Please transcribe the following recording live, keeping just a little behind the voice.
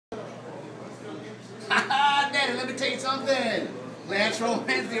Daddy, let me tell you something. Lance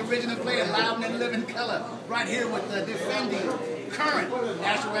Romance, the original player, live and living color, right here with the defending current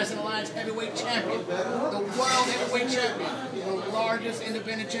National Wrestling Alliance heavyweight champion, the world heavyweight champion, the largest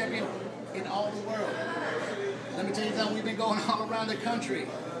independent champion in all the world. Let me tell you something, we've been going all around the country.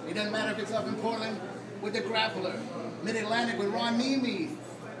 It doesn't matter if it's up in Portland with the Grappler, Mid-Atlantic with Ron Nemi,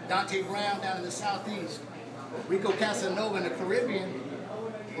 Dante Brown down in the Southeast, Rico Casanova in the Caribbean,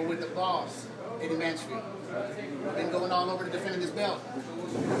 or with the boss, Eddie Mansfield. We've been going all over to defending this belt.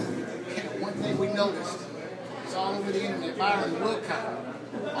 And one thing we noticed, it's all over the internet, Byron, Wilcott,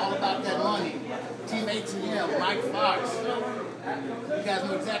 all about that money. Team ATL, Mike Foxx. You guys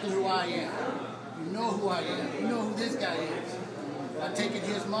know exactly who I am. You know who I am. You know who this guy is. I'm taking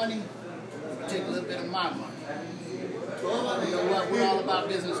his money, you take a little bit of my money. You know what? We're all about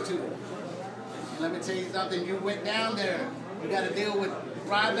business too. And let me tell you something, you went down there, you got to deal with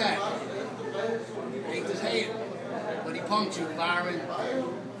Ryback. Hate to say it, but he punked you, Byron.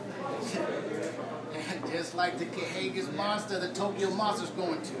 And just like the Kahagas monster, the Tokyo Monster's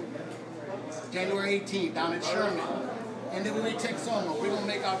going to. January 18th, down in Sherman. NWA Texoma, we're going to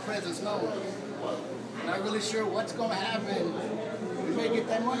make our presence known. Not really sure what's going to happen. We may get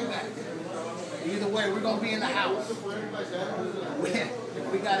that money back. Either way, we're going to be in the house. If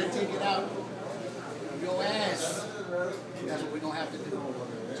we got to take it out of your ass, that's what we're going to have to do.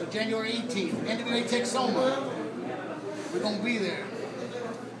 So January 18th, NWA Texoma, we're going to be there.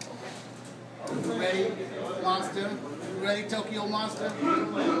 You ready, Monster? You ready, Tokyo Monster?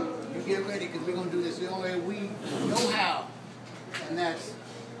 You get ready, because we're going to do this the only way we know how, and that's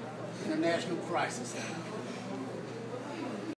International Crisis.